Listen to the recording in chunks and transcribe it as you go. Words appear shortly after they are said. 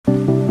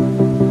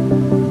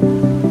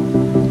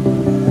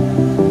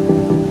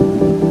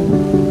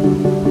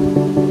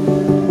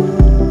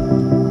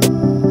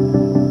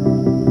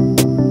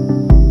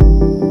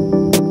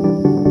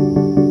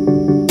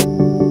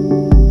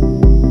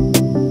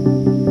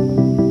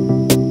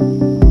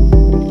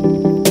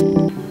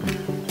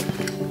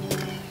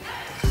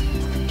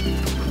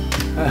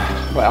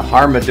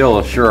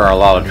Armadillos sure are a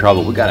lot of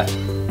trouble. We got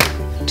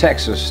a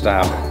Texas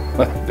style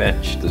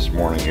bench this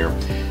morning here.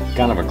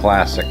 Kind of a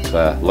classic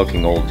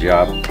looking old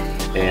job.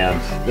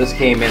 And this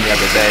came in the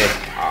other day.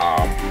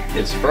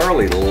 It's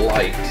fairly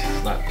light.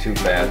 It's not too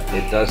bad.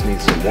 It does need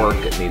some work.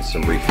 It needs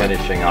some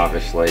refinishing,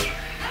 obviously.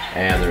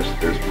 And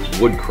there's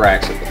wood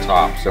cracks at the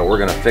top. So we're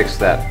gonna fix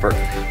that.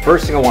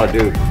 First thing I wanna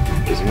do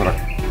is I'm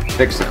gonna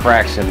fix the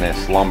cracks in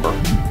this lumber.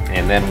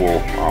 And then we're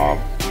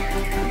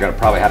gonna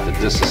probably have to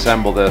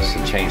disassemble this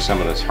and change some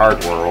of this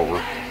hardware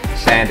over,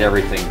 sand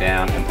everything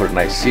down and put a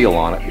nice seal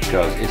on it,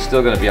 because it's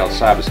still gonna be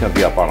outside, but it's gonna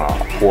be up on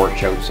a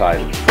porch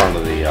outside in front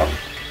of the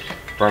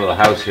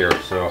house here.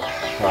 So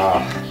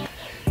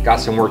got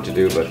some work to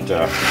do, but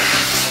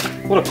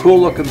what a cool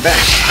looking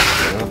bench.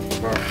 You know?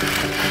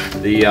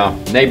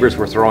 The neighbors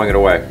were throwing it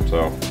away,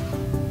 so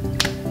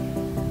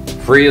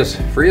free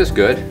is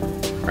good,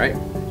 right?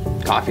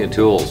 Coffee and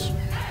tools.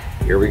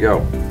 Here we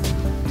go.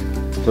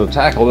 So to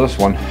tackle this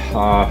one,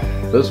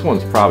 this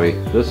one's probably,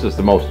 this is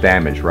the most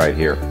damaged right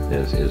here,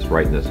 is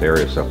right in this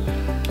area. So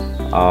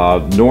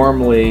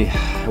normally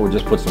I would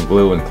just put some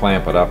glue and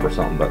clamp it up or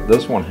something, but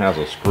this one has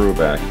a screw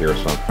back here,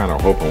 so I'm kind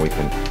of hoping we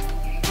can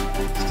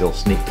still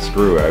sneak the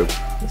screw out,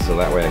 so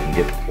that way I can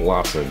get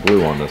lots of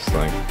glue on this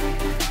thing.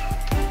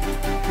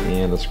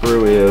 And the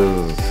screw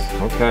is,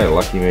 okay,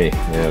 lucky me.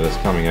 Yeah, it's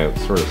coming out,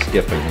 sort of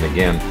skipping. And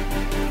again,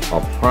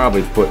 I'll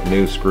probably put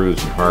new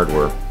screws and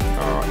hardware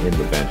in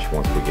the bench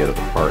once we get it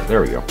apart. There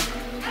we go.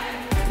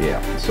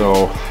 Yeah,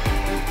 so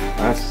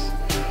that's,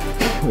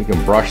 we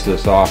can brush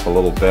this off a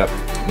little bit.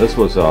 This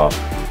was what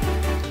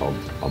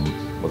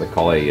they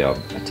call a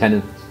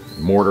tenon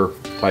mortar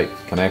type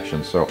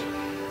connection. So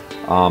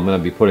I'm going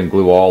to be putting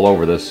glue all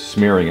over this,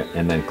 smearing it,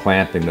 and then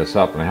clamping this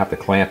up. And I have to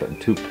clamp it in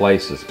two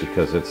places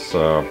because it's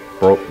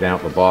broke down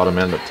at the bottom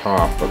and the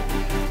top. But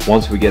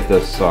once we get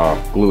this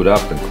glued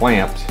up and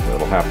clamped,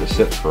 it'll have to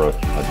sit for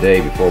a day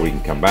before we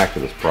can come back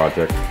to this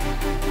project.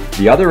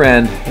 The other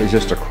end is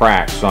just a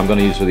crack, so I'm going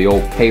to use the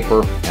old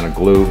paper and a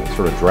glue and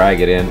sort of drag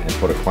it in and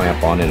put a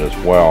clamp on it as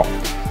well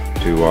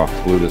to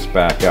glue this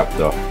back up.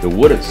 The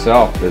wood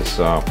itself is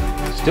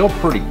still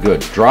pretty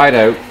good, dried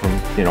out from,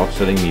 you know,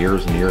 sitting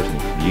years and years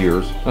and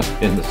years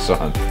in the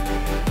sun.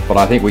 But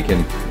I think we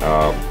can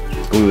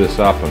glue this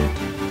up and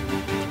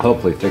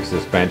hopefully fix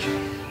this bench.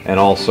 And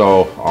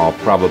also I'll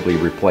probably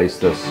replace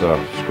this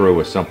screw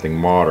with something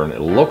modern.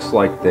 It looks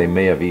like they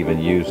may have even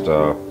used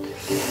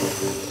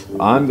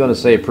I'm going to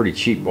say a pretty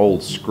cheap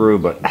old screw,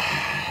 but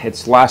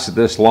it's lasted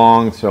this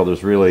long, so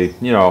there's really,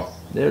 you know,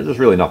 there's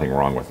really nothing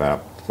wrong with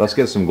that. Let's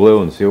get some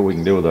glue and see what we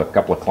can do with a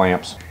couple of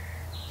clamps.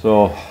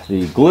 So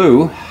the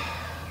glue,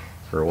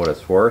 for what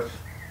it's worth,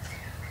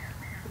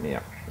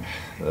 yeah,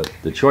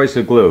 the choice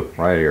of glue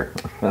right here,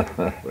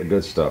 the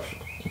good stuff.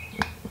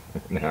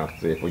 Now,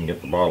 see if we can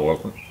get the bottle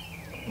open.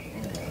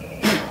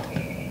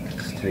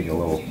 Let's take a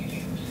little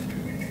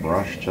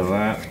brush to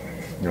that.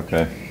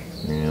 Okay,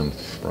 and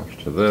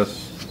brush to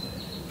this.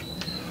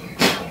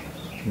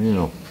 You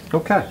know,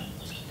 okay.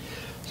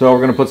 So we're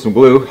going to put some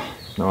glue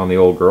on the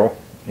old girl,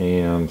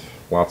 and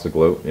lots of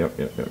glue. Yep.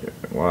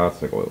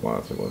 Lots of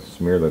glue.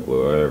 Smear the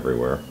glue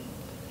everywhere,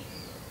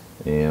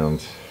 and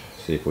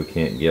see if we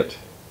can't get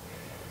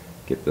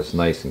this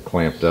nice and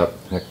clamped up.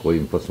 Heck, we'll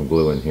even put some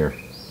glue in here.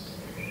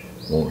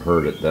 Won't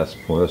hurt at this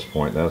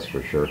point, that's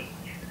for sure.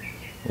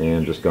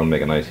 And just gonna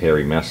make a nice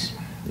hairy mess.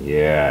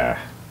 Yeah.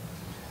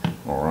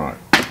 All right.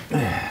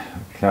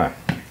 Okay.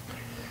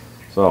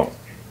 So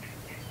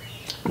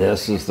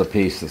this is the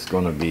piece that's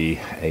going to be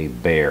a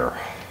bear.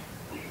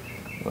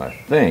 I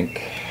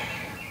think,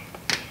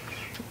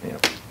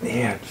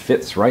 yeah, it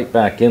fits right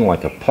back in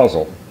like a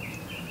puzzle.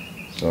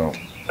 So,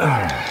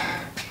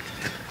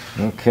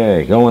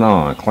 okay, going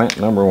on, clamp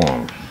number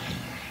one.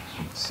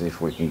 Let's see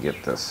if we can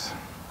get this.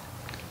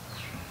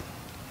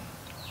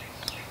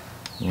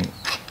 Yeah,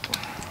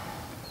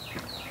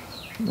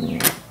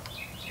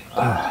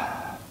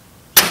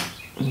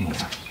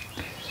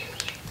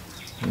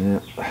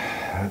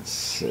 let's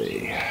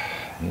see.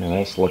 Yeah,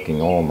 that's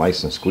looking all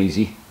nice and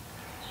squeezy,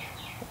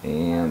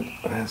 and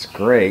that's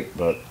great.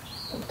 But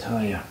I'll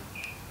tell you,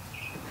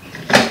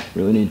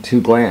 really need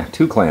two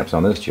clamps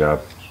on this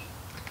job.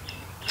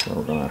 So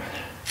we're gonna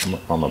come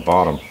up on the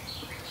bottom,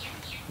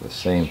 the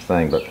same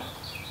thing. But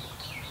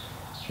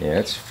yeah,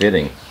 it's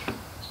fitting.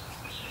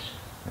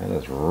 That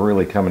is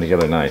really coming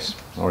together nice.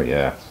 Oh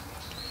yeah,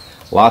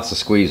 lots of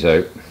squeeze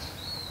out.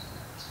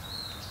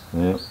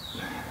 Yep,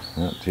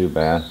 not too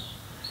bad.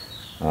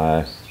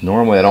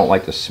 Normally I don't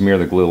like to smear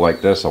the glue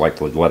like this. I like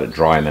to let it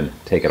dry and then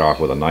take it off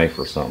with a knife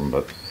or something,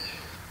 but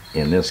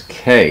in this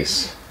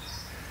case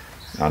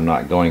I'm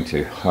not going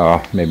to.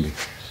 Maybe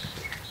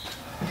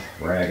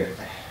rag it.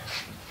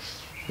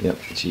 Yep,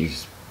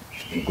 geez,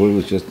 glue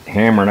is just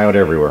hammering out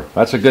everywhere.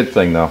 That's a good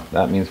thing though.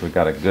 That means we've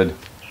got a good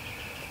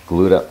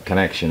glued up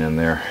connection in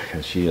there,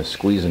 because she is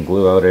squeezing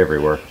glue out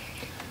everywhere.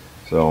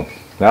 So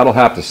that'll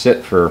have to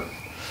sit for,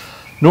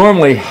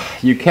 normally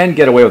you can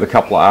get away with a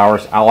couple of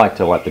hours. I like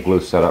to let the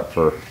glue set up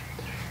for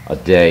a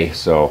day.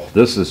 So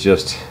this is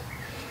just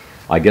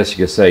I guess you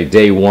could say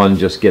day one,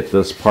 just get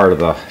this part of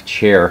the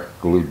chair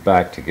glued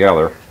back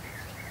together.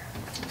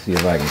 See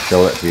if I can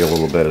show it to you a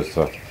little bit as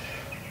to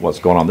what's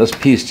going on. This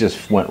piece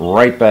just went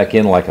right back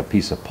in like a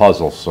piece of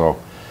puzzle, so,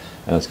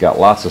 and it's got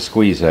lots of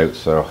squeeze out,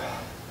 so,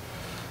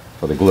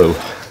 for the glue.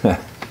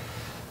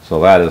 So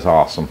that is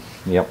awesome.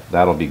 Yep,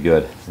 that'll be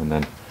good. And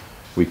then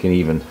we can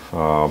even,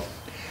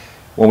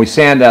 when we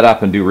sand that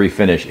up and do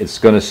refinish, it's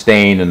going to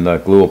stain and the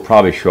glue will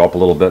probably show up a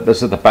little bit.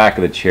 This is the back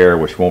of the chair,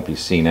 which won't be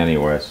seen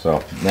anyway.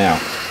 So now,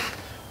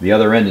 the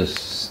other end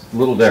is a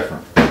little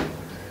different. Let's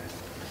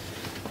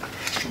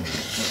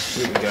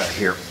see what we got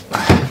here.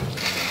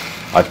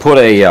 I put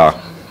a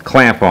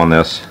clamp on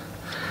this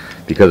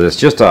because it's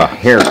just a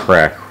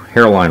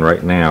hairline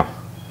right now,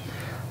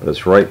 but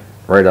it's right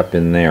up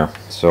in there.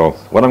 So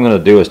what I'm going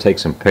to do is take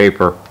some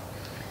paper,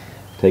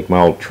 take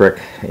my old trick,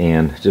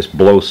 and just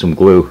blow some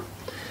glue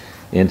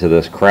into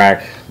this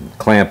crack,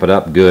 clamp it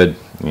up good,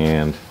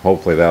 and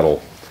hopefully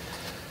that'll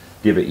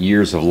give it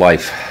years of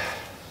life.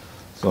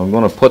 So I'm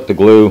going to put the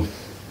glue,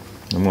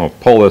 I'm going to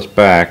pull this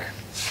back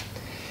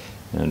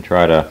and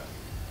try to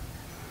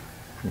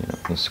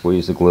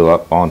squeeze the glue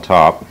up on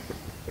top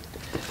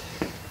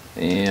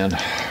and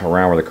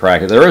around where the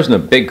crack is. There isn't a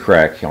big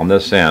crack on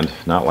this end,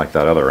 not like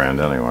that other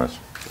end anyways.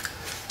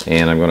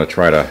 And I'm going to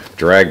try to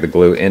drag the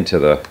glue into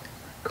the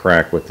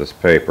crack with this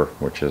paper,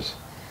 which is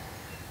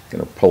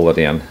going to pull it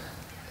in.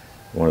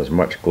 Want as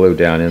much glue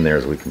down in there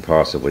as we can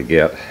possibly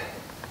get.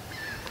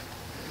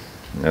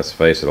 And let's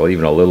face it,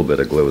 even a little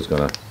bit of glue is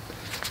going to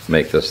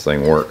make this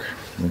thing work.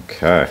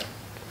 Okay.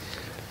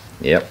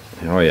 Yep.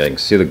 Oh yeah, you can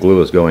see the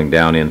glue is going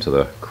down into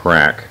the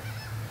crack.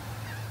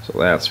 So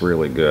that's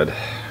really good.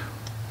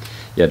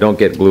 Yeah, don't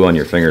get glue on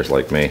your fingers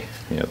like me.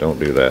 Yeah, don't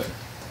do that.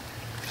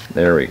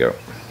 There we go.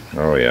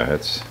 Oh yeah,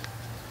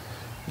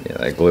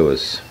 that glue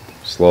is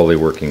slowly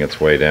working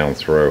its way down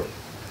through.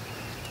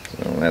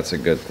 So that's a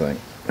good thing.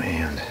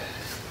 And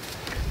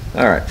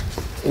all right,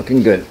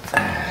 looking good.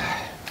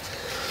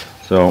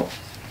 So,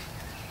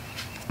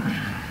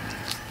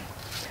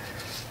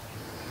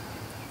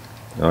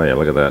 oh yeah,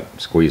 look at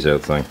that squeeze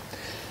out thing.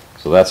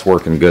 So that's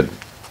working good.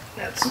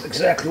 That's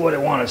exactly what I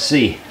want to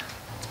see.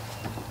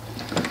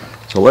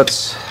 So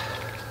let's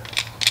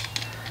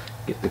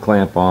get the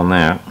clamp on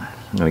that.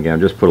 And again,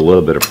 just put a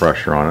little bit of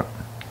pressure on it.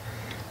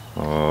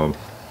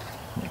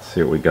 Let's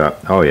see what we got.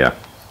 Oh yeah.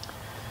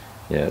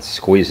 Yeah, it's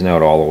squeezing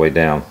out all the way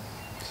down.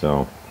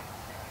 So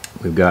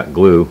we've got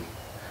glue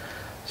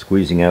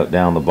squeezing out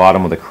down the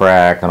bottom of the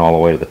crack and all the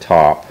way to the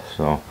top.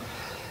 So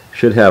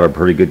should have a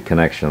pretty good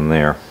connection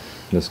there.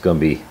 This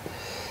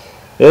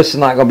is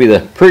not going to be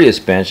the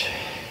prettiest bench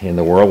in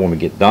the world when we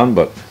get done,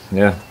 but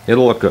yeah,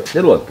 it'll look good.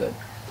 It'll look good.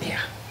 Yeah.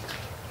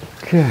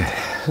 Okay.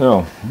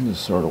 So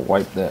just sort of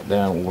wipe that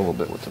down a little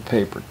bit with the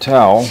paper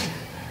towel.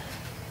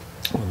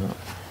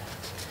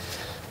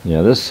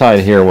 Yeah, this side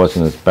here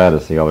wasn't as bad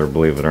as the other,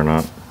 believe it or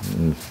not.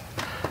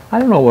 I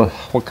don't know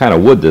what kind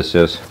of wood this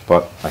is,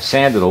 but I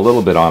sanded a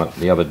little bit on it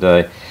the other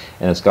day,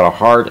 and it's got a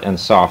hard and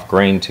soft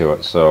grain to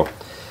it, so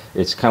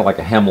it's kind of like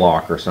a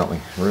hemlock or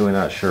something. I'm really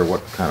not sure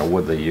what kind of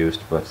wood they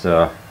used, but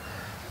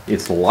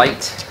it's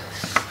light,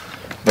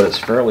 but it's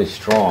fairly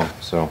strong,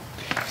 so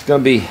it's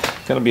gonna be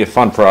a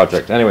fun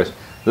project. Anyways,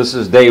 this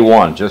is day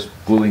one, just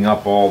gluing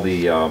up all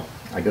the,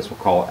 I guess we'll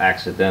call it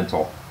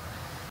accidental.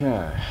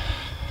 Okay.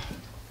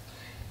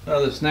 Now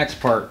this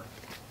next part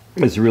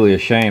is really a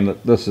shame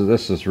that this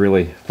is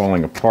really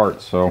falling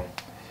apart. So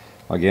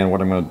again,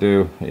 what I'm going to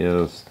do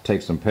is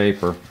take some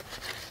paper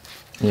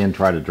and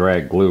try to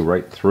drag glue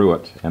right through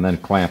it and then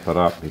clamp it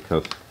up,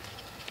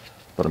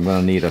 but I'm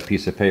going to need a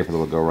piece of paper that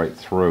will go right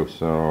through.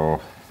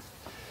 So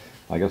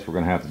I guess we're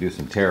going to have to do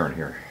some tearing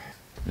here.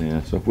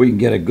 Yeah, so if we can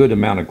get a good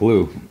amount of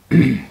glue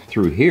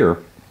through here.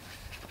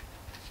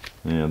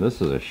 Yeah,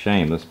 this is a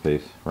shame, this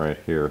piece right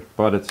here,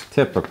 but it's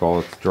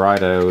typical. It's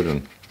dried out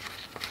and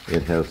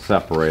it has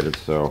separated.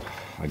 So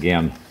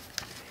again,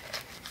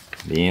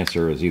 the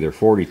answer is either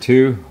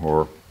 42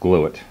 or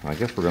glue it. I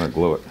guess we're going to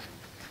glue it.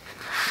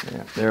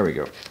 Yeah, there we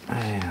go.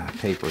 Yeah, the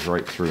paper's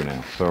right through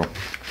now. So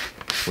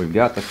we've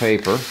got the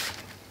paper,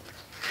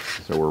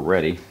 so we're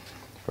ready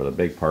for the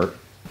big part.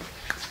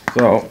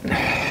 So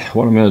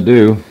what I'm going to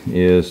do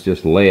is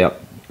just lay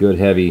up a good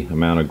heavy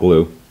amount of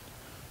glue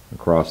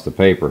across the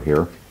paper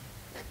here,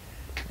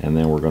 and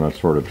then we're going to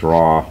sort of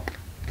draw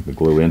the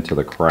glue into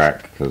the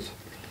crack because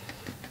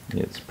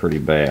it's pretty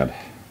bad,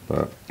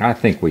 but I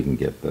think we can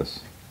get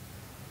this.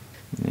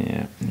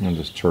 Yeah, I'll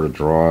just sort of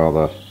draw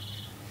the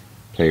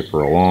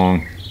paper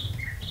along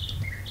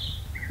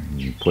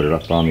and put it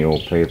up on the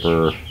old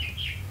paper.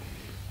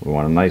 We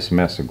want a nice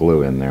mess of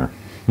glue in there.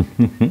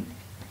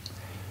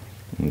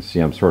 You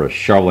see, I'm sort of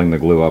shoveling the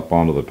glue up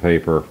onto the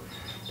paper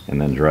and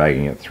then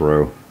dragging it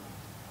through.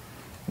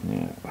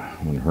 Yeah,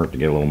 wouldn't hurt to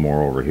get a little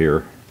more over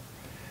here.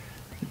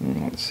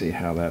 Let's see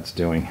how that's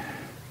doing.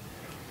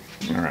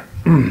 All right.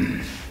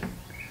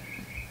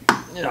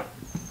 Yeah.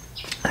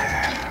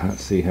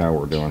 Let's see how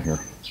we're doing here.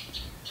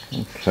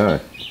 Okay.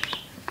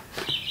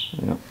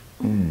 Yep.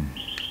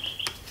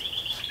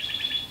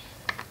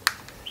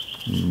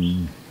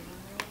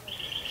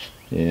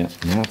 Yeah,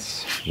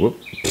 that's, whoop.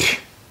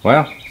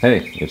 Well,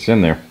 hey, it's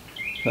in there.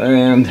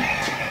 And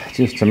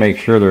just to make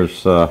sure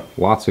there's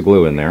lots of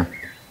glue in there,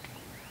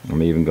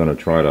 I'm even going to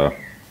try to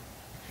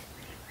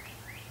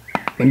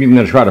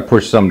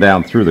push some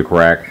down through the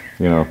crack,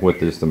 you know, with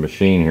the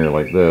machine here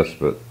like this.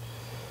 But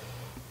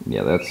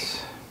yeah,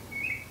 that's,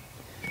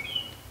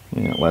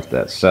 yeah, let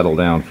that settle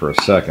down for a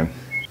second.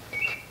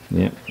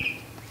 Yeah,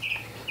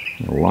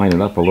 line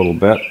it up a little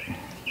bit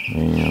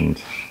and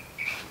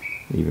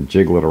even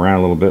jiggle it around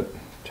a little bit.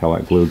 Tell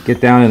that glue,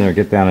 get down in there,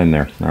 get down in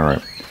there. All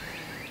right,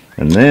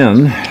 and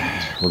then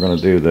we're going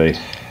to do the,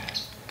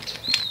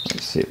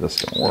 let's see if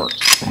this can work.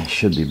 It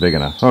should be big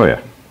enough. Oh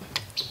yeah.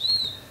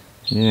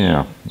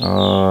 Yeah,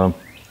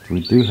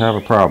 we do have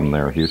a problem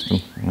there, Houston.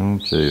 Oh,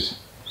 jeez.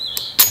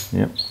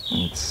 Yep,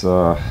 it's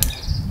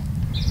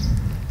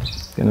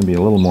going to be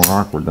a little more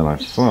awkward than I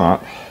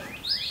thought.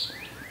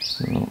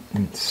 So,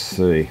 let's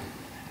see.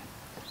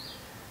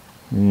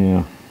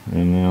 Yeah,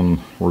 and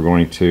then we're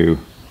going to,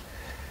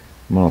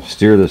 I'm going to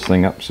steer this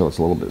thing up so it's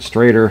a little bit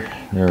straighter.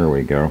 There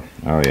we go.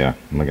 Oh yeah,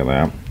 look at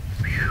that.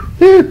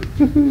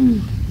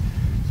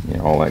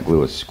 Yeah, all that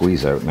glue is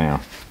squeezed out now.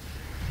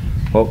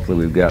 Hopefully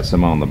we've got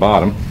some on the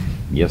bottom.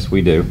 Yes,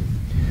 we do.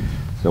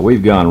 So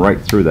we've gone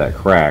right through that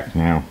crack.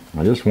 Now,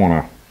 I just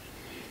want to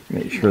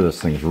make sure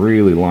this thing's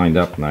really lined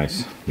up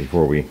nice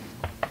before we...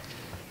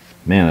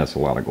 Man, that's a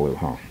lot of glue,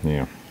 huh?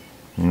 Yeah.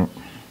 Yep.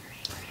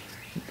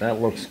 That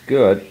looks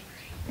good.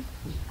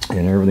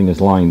 And everything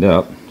is lined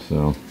up,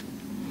 so...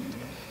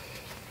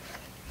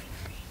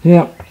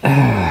 Yep.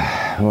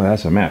 Oh,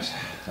 that's a mess.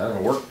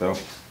 That'll work, though.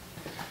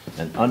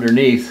 And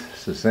underneath,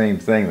 it's the same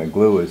thing. The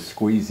glue is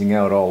squeezing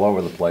out all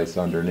over the place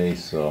underneath,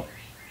 so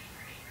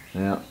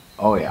yeah.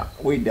 Oh yeah,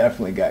 we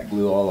definitely got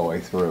glue all the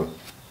way through.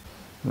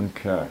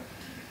 Okay.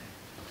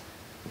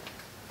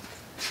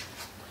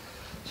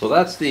 So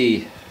that's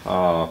the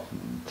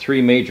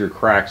 3 major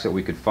cracks that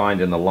we could find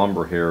in the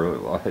lumber here.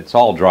 It's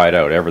all dried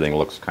out. Everything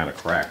looks kind of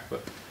cracked,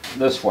 but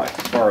this way,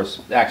 as far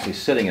as actually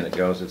sitting in it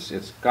goes,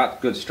 it's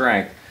got good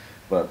strength,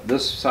 but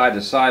this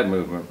side-to-side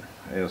movement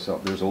is,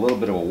 there's a little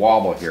bit of a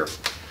wobble here.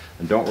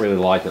 And don't really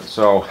like it.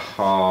 So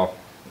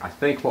I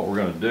think what we're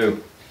going to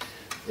do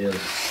is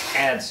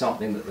add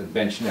something that the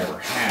bench never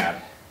had.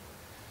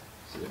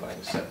 Let's see if I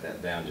can set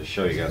that down, just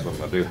show you guys what I'm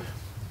going to do.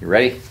 You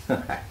ready?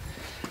 We're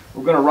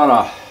going to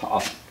run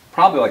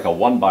probably like a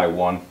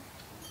 1x1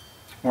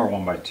 or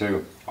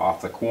 1x2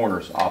 off the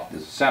corners, off the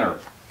center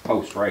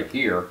post right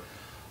here,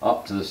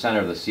 up to the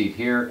center of the seat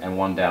here, and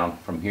one down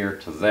from here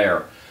to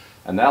there.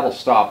 And that'll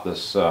stop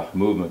this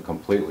movement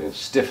completely and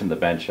stiffen the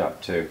bench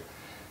up too.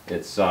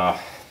 It's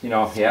you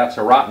know, yeah, it's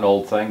a rotten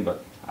old thing,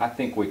 but I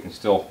think we can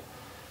still,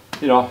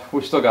 you know,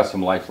 we've still got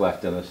some life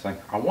left in this thing.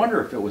 I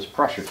wonder if it was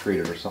pressure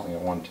treated or something at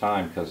one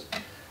time, because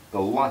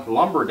the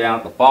lumber down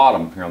at the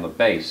bottom here on the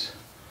base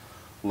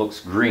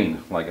looks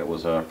green, like it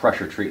was a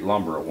pressure treat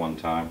lumber at one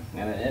time,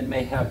 and it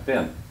may have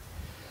been.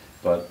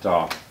 But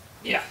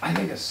yeah, I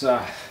think it's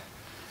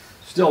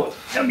still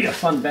gonna be a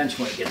fun bench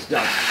when it gets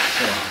done.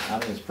 So I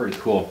think it's pretty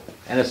cool,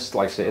 and it's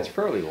like I say, it's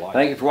fairly light.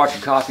 Thank you for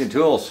watching Coffee and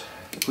Tools.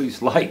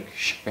 Please like,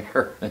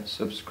 share, and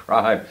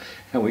subscribe.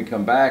 And we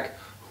come back,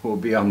 we'll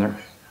be on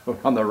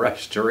the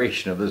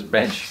restoration of this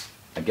bench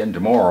again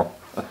tomorrow.